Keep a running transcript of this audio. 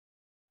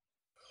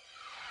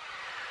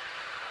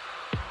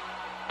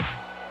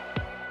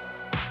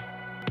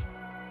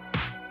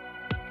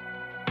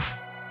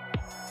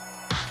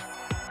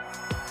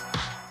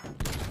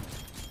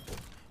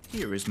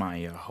Here is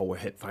my Hoa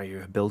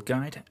Hipfire build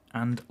guide,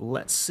 and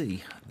let's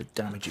see the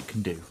damage it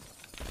can do.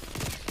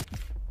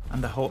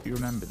 And I hope you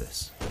remember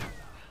this.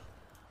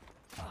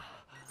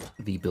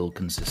 The build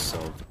consists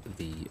of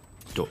the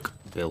duck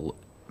bill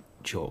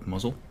chalk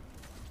muzzle,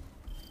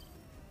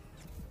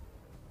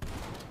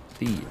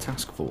 the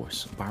task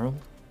force barrel,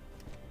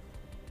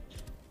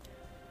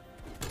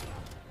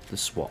 the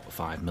SWAT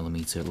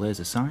 5mm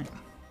laser sight,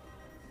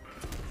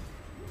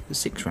 the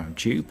 6-round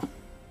tube,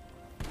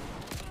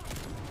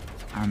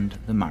 and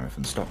the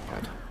marathon stock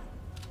pad.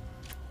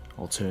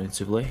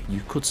 Alternatively,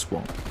 you could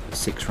swap the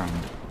 6-round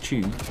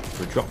tube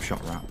for a drop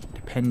shot wrap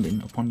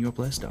depending upon your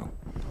playstyle.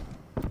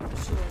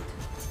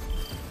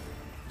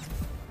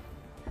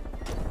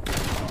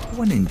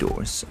 When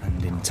indoors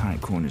and in tight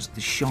corners,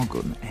 the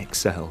shotgun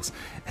excels,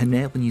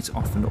 enabling you to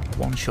often up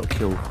one-shot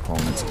kill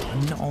opponents,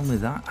 and not only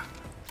that,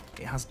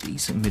 it has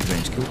decent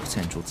mid-range kill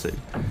potential too.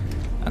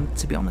 And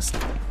to be honest,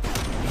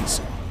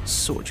 it's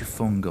such a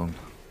fun gun.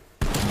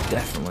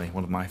 Definitely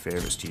one of my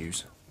favourites to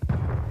use.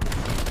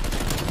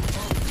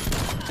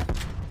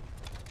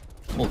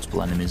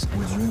 Multiple enemies in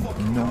the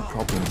room, no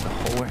problem. The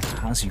Hoa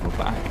has your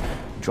back,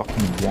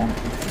 dropping one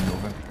after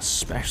another,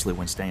 especially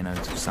when staying out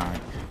of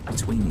sight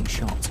between each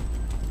shot.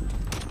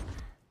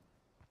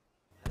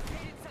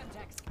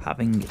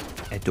 Having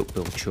a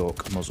duckbill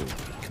chalk muzzle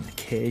can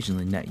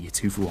occasionally net you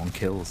 2-for-1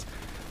 kills.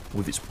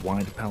 With its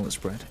wider pellet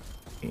spread,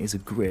 it is a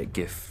great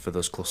gift for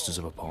those clusters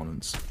of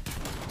opponents.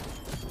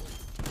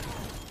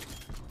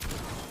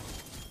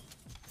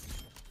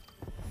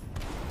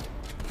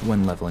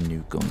 When leveling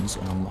new guns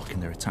and unlocking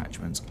their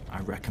attachments,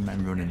 I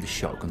recommend running the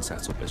shotgun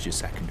setup as your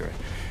secondary,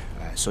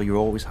 so you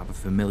always have a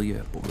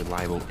familiar but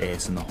reliable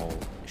ace in the hole,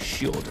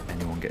 should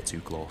anyone get too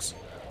close.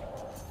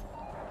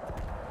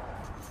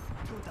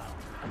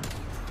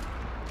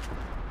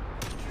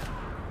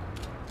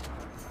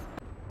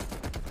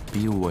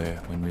 Be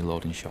aware when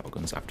reloading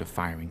shotguns after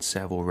firing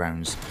several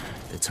rounds,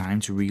 the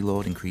time to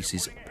reload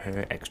increases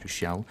per extra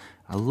shell.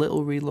 A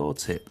little reload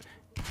tip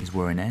is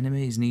where an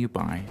enemy is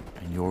nearby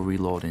and you're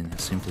reloading,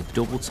 simply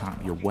double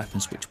tap your weapon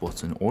switch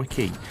button or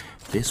key.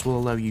 This will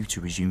allow you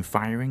to resume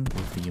firing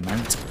with the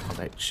amount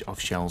of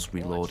shells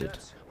reloaded.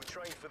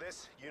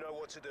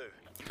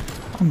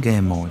 On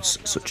game modes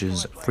such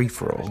as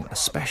free-for-all,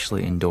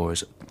 especially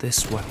indoors,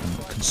 this weapon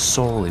can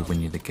sorely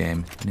win you the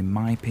game, and in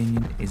my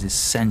opinion is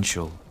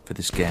essential for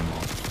this game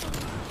mode.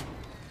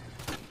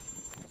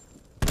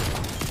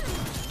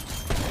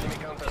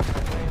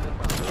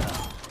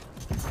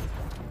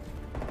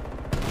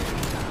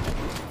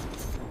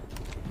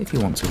 If you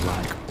want to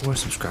like or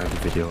subscribe to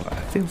the video,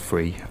 feel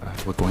free.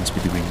 We're going to be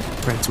doing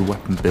predator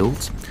weapon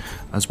builds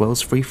as well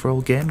as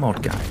free-for-all game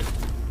mode guide.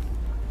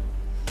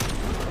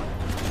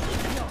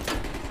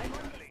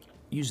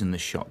 Using the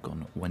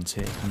shotgun when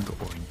taking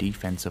or in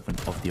defense of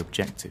the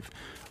objective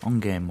on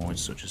game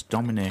modes such as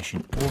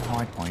domination or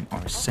hardpoint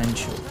are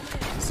essential,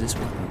 as this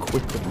weapon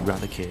quickly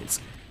eradicates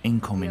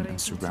incoming and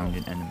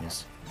surrounding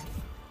enemies.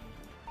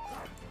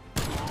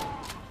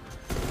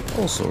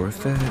 Also,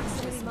 if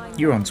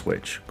you're on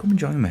Twitch, come and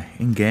join me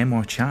in game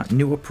or chat.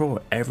 New or pro,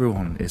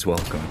 everyone is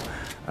welcome.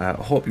 I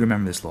hope you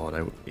remember this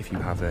loadout. If you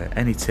have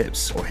any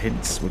tips or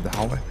hints with the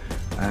Hoa,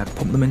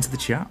 pump them into the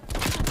chat.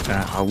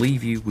 I'll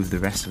leave you with the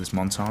rest of this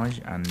montage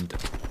and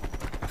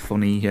a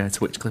funny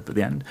Twitch clip at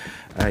the end.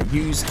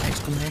 Use !!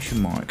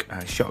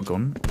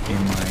 shotgun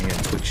in my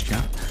Twitch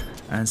chat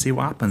and see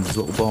what happens. There's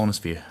a little bonus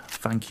for you.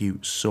 Thank you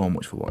so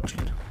much for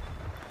watching.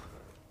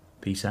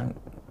 Peace out.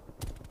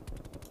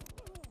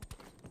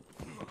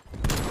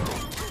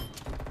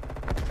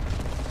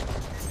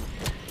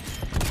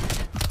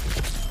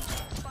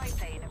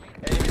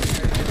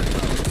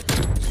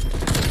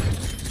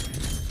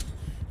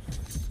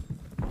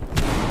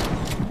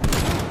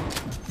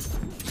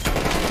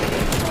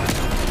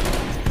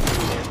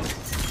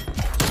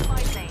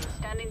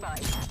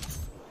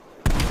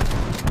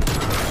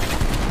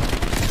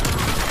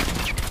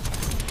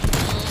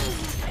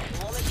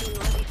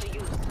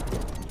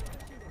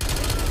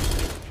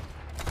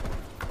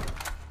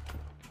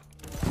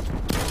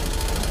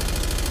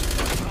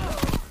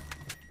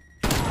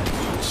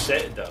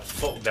 Sit the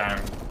fuck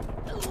down.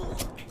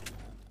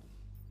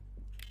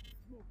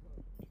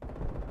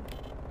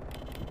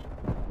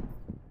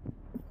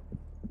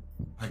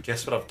 I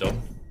guess what I've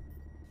done.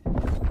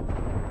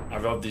 I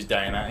robbed his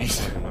dying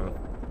eyes.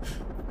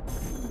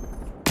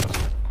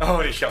 Oh,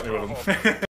 he shot me with them.